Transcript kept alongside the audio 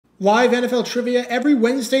Live NFL trivia every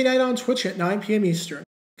Wednesday night on Twitch at 9 p.m. Eastern.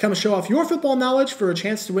 Come show off your football knowledge for a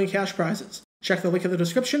chance to win cash prizes. Check the link in the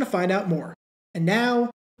description to find out more. And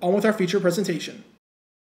now, on with our feature presentation.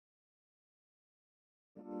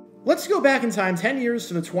 Let's go back in time 10 years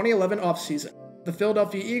to the 2011 offseason. The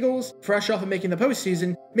Philadelphia Eagles, fresh off of making the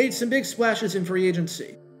postseason, made some big splashes in free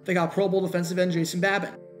agency. They got Pro Bowl defensive end Jason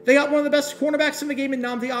Babin. They got one of the best cornerbacks in the game in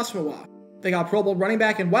Nnamdi Asomugha. They got Pro Bowl running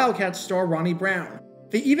back and Wildcats star Ronnie Brown.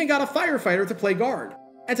 They even got a firefighter to play guard.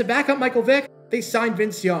 And to back up Michael Vick, they signed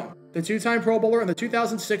Vince Young, the two-time Pro Bowler and the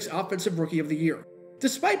 2006 Offensive Rookie of the Year.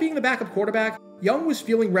 Despite being the backup quarterback, Young was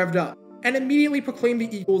feeling revved up and immediately proclaimed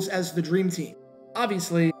the Eagles as the dream team.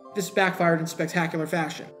 Obviously, this backfired in spectacular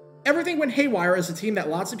fashion. Everything went haywire as a team that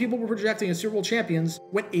lots of people were projecting as Super Bowl champions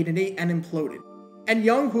went 8-8 and imploded. And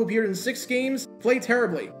Young, who appeared in 6 games, played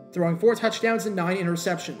terribly, throwing 4 touchdowns and 9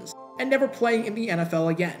 interceptions, and never playing in the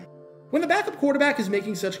NFL again. When the backup quarterback is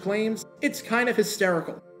making such claims, it's kind of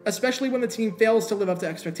hysterical, especially when the team fails to live up to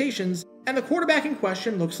expectations and the quarterback in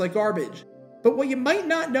question looks like garbage. But what you might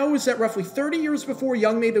not know is that roughly 30 years before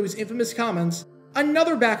Young made those infamous comments,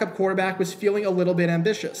 another backup quarterback was feeling a little bit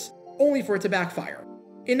ambitious, only for it to backfire.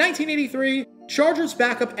 In 1983, Chargers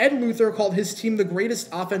backup Ed Luther called his team the greatest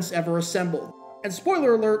offense ever assembled. And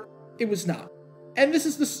spoiler alert, it was not. And this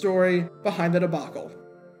is the story behind the debacle.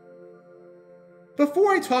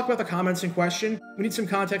 Before I talk about the comments in question, we need some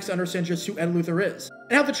context to understand just who Ed Luther is,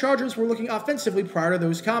 and how the Chargers were looking offensively prior to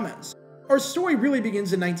those comments. Our story really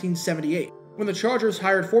begins in 1978, when the Chargers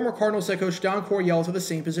hired former Cardinals head coach Don Coryell to the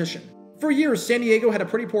same position. For years, San Diego had a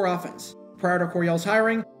pretty poor offense. Prior to Coryell's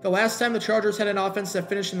hiring, the last time the Chargers had an offense that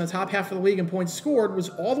finished in the top half of the league in points scored was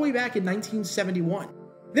all the way back in 1971.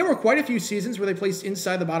 There were quite a few seasons where they placed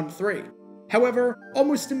inside the bottom 3. However,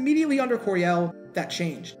 almost immediately under Coryell, that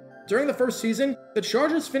changed. During the first season, the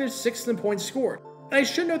Chargers finished 6th in points scored, and I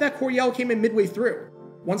should note that Coryell came in midway through.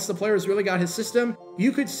 Once the players really got his system,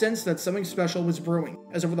 you could sense that something special was brewing,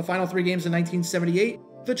 as over the final 3 games in 1978,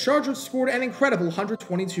 the Chargers scored an incredible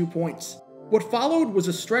 122 points. What followed was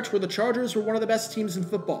a stretch where the Chargers were one of the best teams in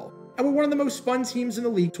football, and were one of the most fun teams in the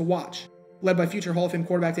league to watch. Led by future Hall of Fame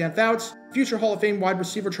quarterback Dan Fouts, future Hall of Fame wide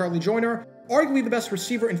receiver Charlie Joyner, arguably the best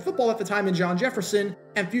receiver in football at the time in John Jefferson,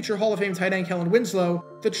 and future Hall of Fame tight end Kellen Winslow,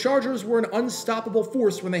 the Chargers were an unstoppable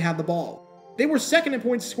force when they had the ball. They were 2nd in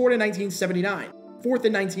points scored in 1979, 4th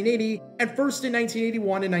in 1980, and 1st in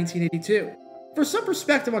 1981 and 1982. For some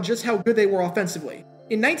perspective on just how good they were offensively,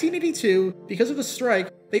 in 1982, because of the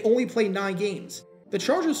strike, they only played 9 games. The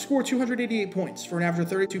Chargers scored 288 points for an average of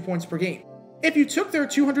 32 points per game. If you took their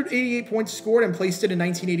 288 points scored and placed it in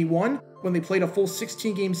 1981, when they played a full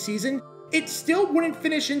 16-game season, it still wouldn't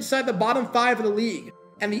finish inside the bottom 5 of the league,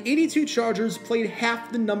 and the 82 Chargers played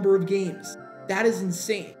half the number of games. That is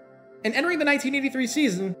insane. And entering the 1983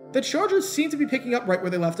 season, the Chargers seemed to be picking up right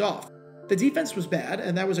where they left off. The defense was bad,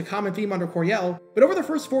 and that was a common theme under Coryell, but over the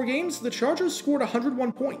first 4 games, the Chargers scored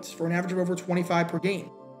 101 points for an average of over 25 per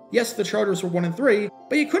game. Yes, the Chargers were 1-3,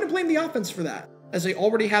 but you couldn't blame the offense for that, as they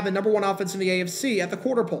already had the #1 offense in the AFC at the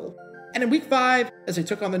quarter pole. And in Week 5, as they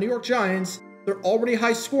took on the New York Giants, their already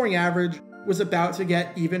high scoring average was about to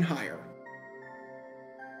get even higher.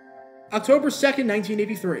 October 2nd,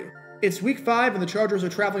 1983. It's Week 5 and the Chargers are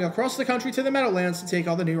traveling across the country to the Meadowlands to take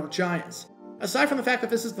on the New York Giants. Aside from the fact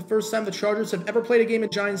that this is the first time the Chargers have ever played a game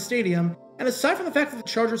at Giants Stadium, and aside from the fact that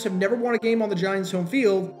the Chargers have never won a game on the Giants' home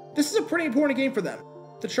field, this is a pretty important game for them.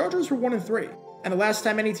 The Chargers were 1-3, and the last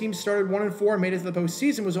time any team started 1-4 and made it to the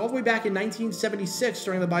postseason was all the way back in 1976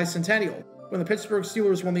 during the Bicentennial, when the Pittsburgh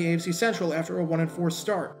Steelers won the AFC Central after a 1-4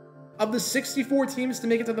 start. Of the 64 teams to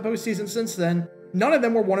make it to the postseason since then, none of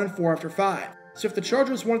them were 1-4 after 5, so if the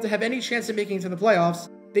Chargers wanted to have any chance at making it to the playoffs,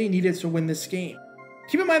 they needed to win this game.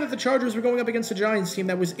 Keep in mind that the Chargers were going up against a Giants team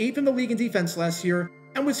that was 8th in the league in defense last year,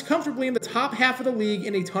 and was comfortably in the top half of the league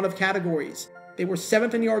in a ton of categories. They were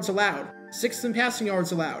 7th in yards allowed, 6th in passing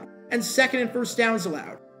yards allowed, and 2nd in first downs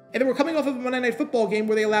allowed. And they were coming off of a Monday Night Football game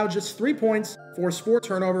where they allowed just 3 points, forced 4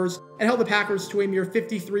 turnovers, and held the Packers to a mere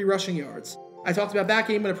 53 rushing yards. I talked about that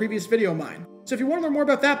game in a previous video of mine, so if you want to learn more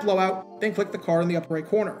about that blowout, then click the card in the upper right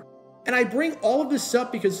corner. And I bring all of this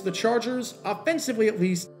up because the Chargers, offensively at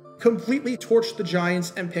least, completely torched the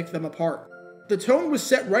Giants and picked them apart. The tone was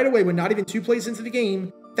set right away when not even 2 plays into the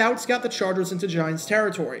game, Fouts got the Chargers into Giants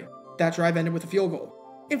territory. That drive ended with a field goal.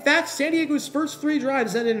 In fact, San Diego's first 3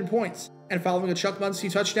 drives ended in points, and following a Chuck Muncie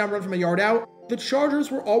touchdown run from a yard out, the Chargers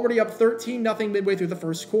were already up 13-0 midway through the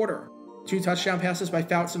first quarter. 2 touchdown passes by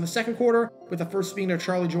Fouts in the second quarter, with the first being to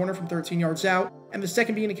Charlie Joyner from 13 yards out, and the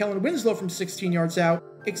second being to Kellen Winslow from 16 yards out,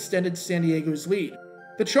 extended San Diego's lead.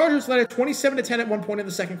 The Chargers led at 27-10 at one point in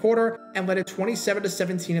the second quarter and led at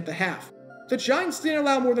 27-17 at the half. The Giants didn't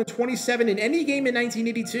allow more than 27 in any game in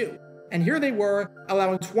 1982, and here they were,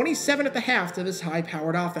 allowing 27 at the half to this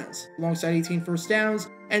high-powered offense, alongside 18 first downs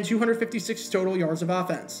and 256 total yards of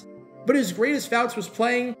offense. But as great as Fouts was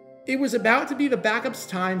playing, it was about to be the backup's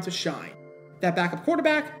time to shine. That backup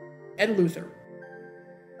quarterback, Ed Luther.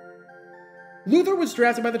 Luther was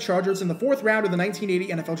drafted by the Chargers in the 4th round of the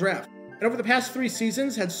 1980 NFL Draft, and over the past 3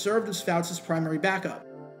 seasons had served as Fouts' primary backup.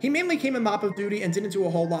 He mainly came in mop-up duty and didn't do a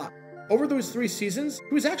whole lot. Over those 3 seasons,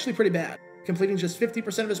 he was actually pretty bad, completing just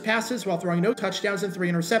 50% of his passes while throwing no touchdowns and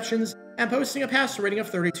 3 interceptions, and posting a passer rating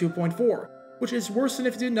of 32.4, which is worse than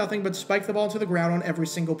if he did nothing but spike the ball to the ground on every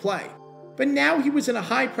single play. But now he was in a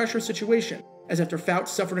high-pressure situation, as after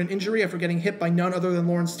Fouts suffered an injury after getting hit by none other than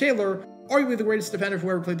Lawrence Taylor, arguably the greatest defender who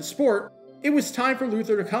ever played the sport, it was time for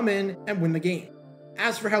Luther to come in and win the game.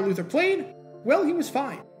 As for how Luther played, well, he was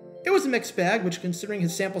fine. It was a mixed bag, which, considering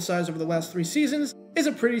his sample size over the last 3 seasons, is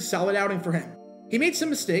a pretty solid outing for him. He made some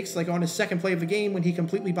mistakes, like on his second play of the game when he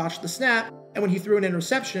completely botched the snap and when he threw an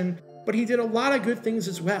interception, but he did a lot of good things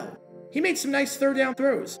as well. He made some nice third down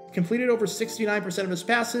throws, completed over 69% of his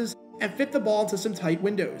passes, and fit the ball into some tight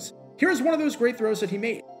windows. Here's one of those great throws that he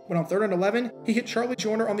made. When on 3rd and 11, he hit Charlie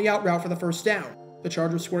Joyner on the out route for the first down. The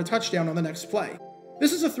Chargers scored a touchdown on the next play.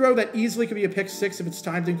 This is a throw that easily could be a pick 6 if it's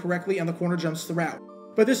timed incorrectly and the corner jumps the route,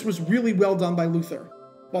 but this was really well done by Luther.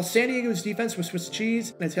 While San Diego's defense was Swiss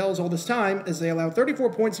cheese, and it tells all this time, as they allowed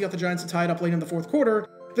 34 points and got the Giants to tie it up late in the 4th quarter,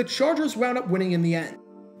 the Chargers wound up winning in the end.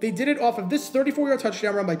 They did it off of this 34-yard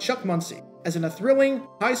touchdown run by Chuck Muncie, as in a thrilling,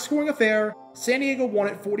 high-scoring affair, San Diego won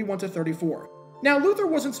it 41-34. Now, Luther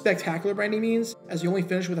wasn't spectacular by any means, as he only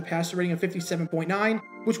finished with a passer rating of 57.9,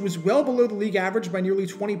 which was well below the league average by nearly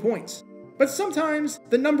 20 points. But sometimes,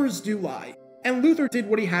 the numbers do lie, and Luther did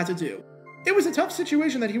what he had to do. It was a tough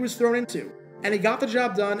situation that he was thrown into, and he got the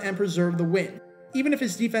job done and preserved the win, even if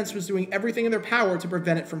his defense was doing everything in their power to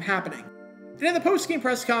prevent it from happening. And in the post-game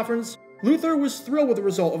press conference, Luther was thrilled with the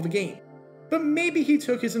result of the game, but maybe he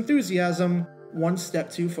took his enthusiasm one step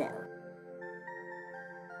too far.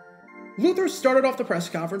 Luther started off the press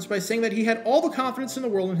conference by saying that he had all the confidence in the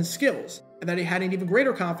world in his skills, and that he had an even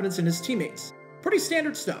greater confidence in his teammates. Pretty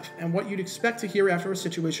standard stuff, and what you'd expect to hear after a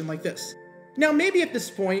situation like this. Now, maybe at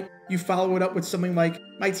this point, you follow it up with something like,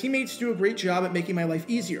 "My teammates do a great job at making my life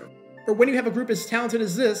easier," or "When you have a group as talented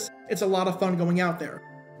as this, it's a lot of fun going out there,"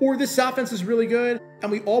 or "This offense is really good,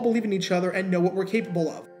 and we all believe in each other and know what we're capable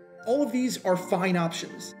of." All of these are fine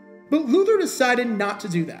options. But Luther decided not to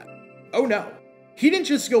do that. Oh no. He didn't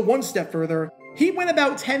just go one step further, he went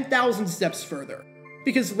about 10,000 steps further.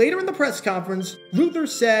 Because later in the press conference, Luther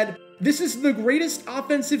said, "This is the greatest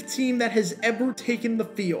offensive team that has ever taken the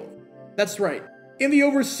field." That's right. In the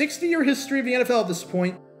over 60-year history of the NFL at this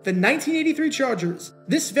point, the 1983 Chargers,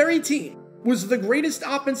 this very team, was the greatest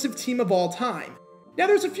offensive team of all time. Now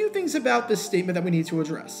there's a few things about this statement that we need to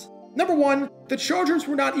address. Number one, the Chargers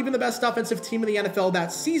were not even the best offensive team in the NFL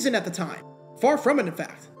that season at the time. Far from it, in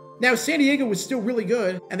fact. Now, San Diego was still really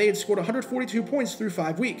good, and they had scored 142 points through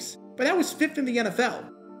 5 weeks, but that was 5th in the NFL.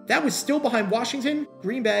 That was still behind Washington,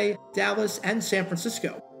 Green Bay, Dallas, and San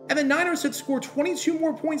Francisco. And the Niners had scored 22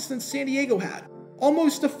 more points than San Diego had,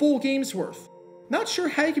 almost a full game's worth. Not sure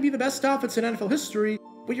how you can be the best offense in NFL history,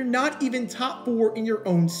 but you're not even top 4 in your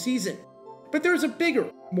own season. But there's a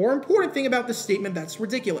bigger, more important thing about this statement that's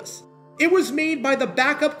ridiculous. It was made by the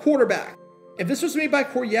backup quarterback. If this was made by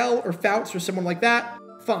Coryell or Fouts or someone like that,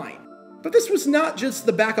 fine. But this was not just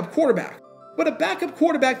the backup quarterback, but a backup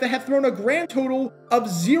quarterback that had thrown a grand total of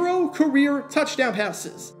 0 career touchdown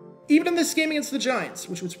passes. Even in this game against the Giants,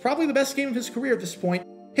 which was probably the best game of his career at this point,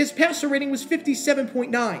 his passer rating was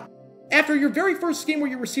 57.9. After your very first game where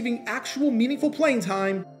you're receiving actual meaningful playing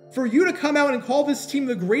time, for you to come out and call this team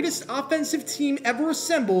the greatest offensive team ever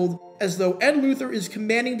assembled, as though Ed Luther is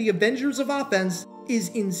commanding the Avengers of offense, is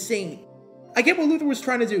insane. I get what Luther was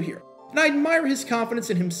trying to do here, and I admire his confidence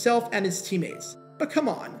in himself and his teammates. But come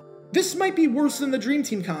on, this might be worse than the Dream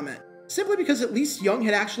Team comment, simply because at least Young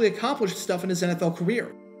had actually accomplished stuff in his NFL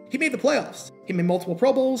career. He made the playoffs, he made multiple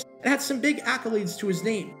Pro Bowls, and had some big accolades to his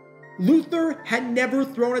name. Luther had never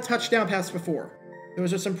thrown a touchdown pass before.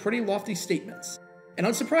 Those are some pretty lofty statements. And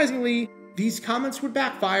unsurprisingly, these comments would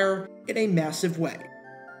backfire in a massive way.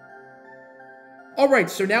 Alright,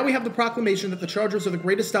 so now we have the proclamation that the Chargers are the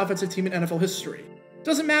greatest offensive team in NFL history.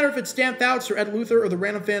 Doesn't matter if it's Dan Fouts or Ed Luther or the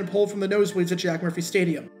random fan pulled from the nosebleeds at Jack Murphy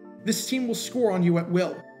Stadium. This team will score on you at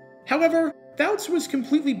will. However, Fouts was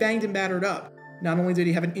completely banged and battered up. Not only did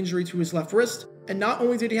he have an injury to his left wrist, and not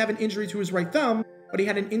only did he have an injury to his right thumb, but he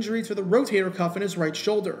had an injury to the rotator cuff in his right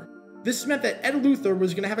shoulder. This meant that Ed Luther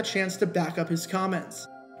was going to have a chance to back up his comments.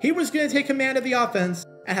 He was going to take command of the offense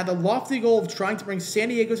and had the lofty goal of trying to bring San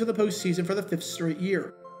Diego to the postseason for the 5th straight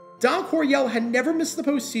year. Don Coryell had never missed the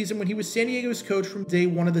postseason when he was San Diego's coach from day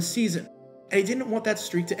one of the season, and he didn't want that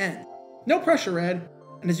streak to end. No pressure, Ed.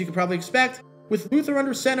 And as you can probably expect, with Luther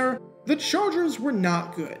under center, the Chargers were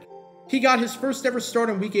not good. He got his first ever start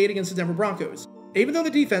in Week 8 against the Denver Broncos. Even though the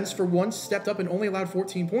defense for once stepped up and only allowed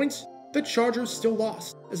 14 points, the Chargers still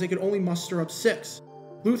lost, as they could only muster up 6.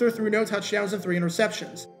 Luther threw no touchdowns and 3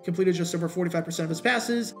 interceptions, completed just over 45% of his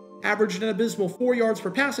passes, averaged an abysmal 4 yards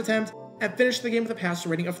per pass attempt, and finished the game with a passer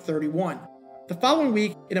rating of 31. The following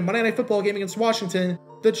week, in a Monday Night Football game against Washington,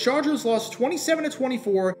 the Chargers lost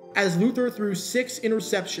 27-24 as Luther threw 6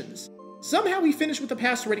 interceptions. Somehow he finished with a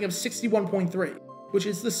passer rating of 61.3, which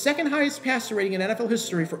is the second highest passer rating in NFL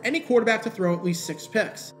history for any quarterback to throw at least 6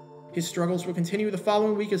 picks. His struggles will continue the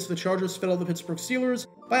following week as the Chargers fell to the Pittsburgh Steelers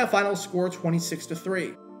by a final score of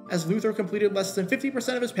 26-3, as Luther completed less than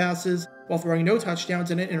 50% of his passes while throwing no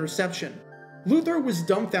touchdowns and an interception. Luther was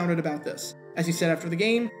dumbfounded about this. As he said after the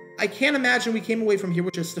game, "I can't imagine we came away from here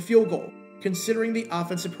with just a field goal, considering the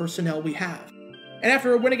offensive personnel we have." And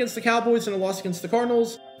after a win against the Cowboys and a loss against the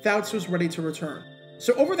Cardinals, Fouts was ready to return.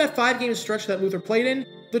 So over that 5-game stretch that Luther played in,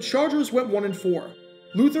 the Chargers went 1-4.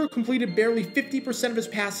 Luther completed barely 50% of his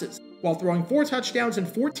passes, while throwing 4 touchdowns and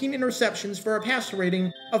 14 interceptions for a passer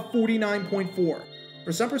rating of 49.4.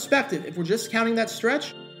 For some perspective, if we're just counting that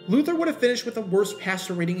stretch, Luther would have finished with the worst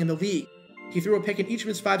passer rating in the league. He threw a pick in each of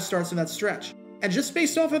his 5 starts in that stretch, and just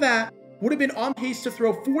based off of that, would have been on pace to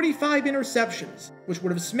throw 45 interceptions, which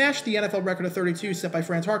would have smashed the NFL record of 32 set by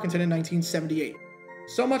Franz Harkington in 1978.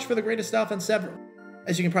 So much for the greatest offense ever.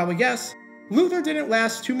 As you can probably guess, Luther didn't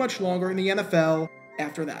last too much longer in the NFL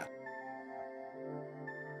after that.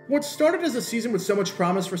 What started as a season with so much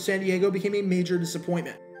promise for San Diego became a major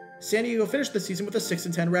disappointment. San Diego finished the season with a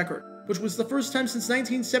 6-10 record, which was the first time since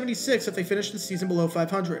 1976 that they finished the season below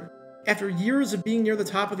 500. After years of being near the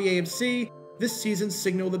top of the AFC, this season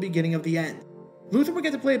signaled the beginning of the end. Luther would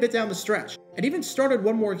get to play a bit down the stretch, and even started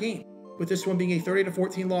one more game, with this one being a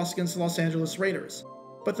 30-14 loss against the Los Angeles Raiders.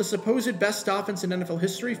 But the supposed best offense in NFL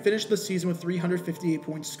history finished the season with 358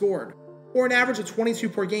 points scored, or an average of 22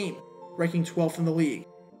 per game, ranking 12th in the league.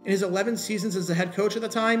 In his 11 seasons as the head coach at the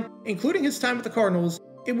time, including his time with the Cardinals,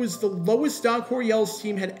 it was the lowest Don Coryell's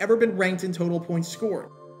team had ever been ranked in total points scored.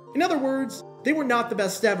 In other words, they were not the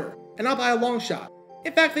best ever, and not by a long shot.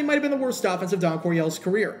 In fact, they might have been the worst offense of Don Coryell's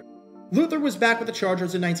career. Luther was back with the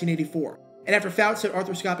Chargers in 1984, and after Fouts had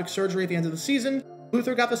arthroscopic surgery at the end of the season,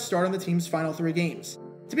 Luther got the start in the team's final 3 games.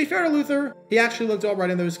 To be fair to Luther, he actually looked alright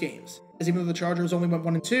in those games, as even though the Chargers only went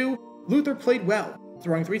 1-2, Luther played well,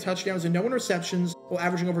 throwing 3 touchdowns and no interceptions while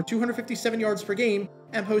averaging over 257 yards per game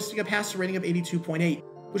and posting a passer rating of 82.8,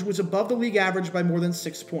 which was above the league average by more than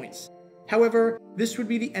 6 points. However, this would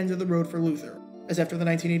be the end of the road for Luther, as after the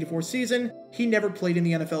 1984 season, he never played in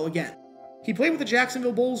the NFL again. He played with the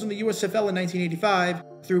Jacksonville Bulls in the USFL in 1985,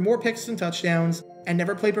 threw more picks than touchdowns, and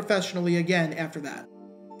never played professionally again after that.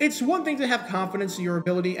 It's one thing to have confidence in your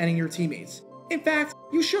ability and in your teammates. In fact,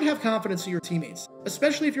 you should have confidence in your teammates,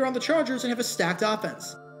 especially if you're on the Chargers and have a stacked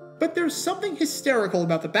offense. But there's something hysterical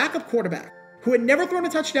about the backup quarterback, who had never thrown a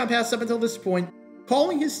touchdown pass up until this point,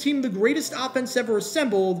 calling his team the greatest offense ever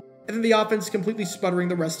assembled, and then the offense completely sputtering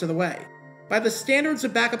the rest of the way. By the standards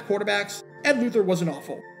of backup quarterbacks, Ed Luther wasn't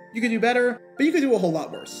awful. You could do better, but you could do a whole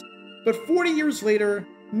lot worse. But 40 years later,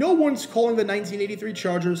 no one's calling the 1983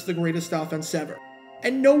 Chargers the greatest offense ever.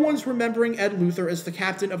 And no one's remembering Ed Luther as the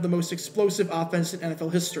captain of the most explosive offense in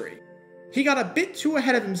NFL history. He got a bit too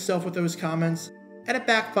ahead of himself with those comments, and it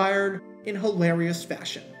backfired in hilarious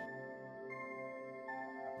fashion.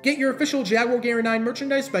 Get your official Jaguar Gamer 9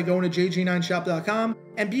 merchandise by going to jg9shop.com,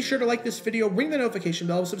 and be sure to like this video, ring the notification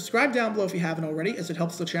bell, subscribe down below if you haven't already, as it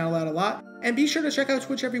helps the channel out a lot, and be sure to check out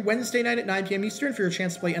Twitch every Wednesday night at 9 p.m. Eastern for your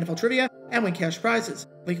chance to play NFL Trivia and win cash prizes,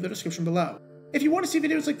 link in the description below. If you want to see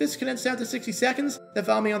videos like this condensed down to 60 seconds, then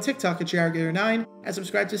follow me on TikTok at JaguarGator9, and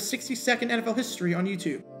subscribe to 60-second NFL History on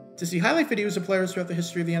YouTube. To see highlight videos of players throughout the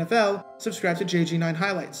history of the NFL, subscribe to JG9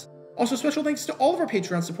 Highlights. Also, special thanks to all of our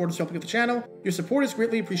Patreon supporters helping with the channel. Your support is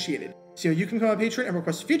greatly appreciated. See how you can become a patron and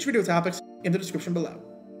request future video topics in the description below.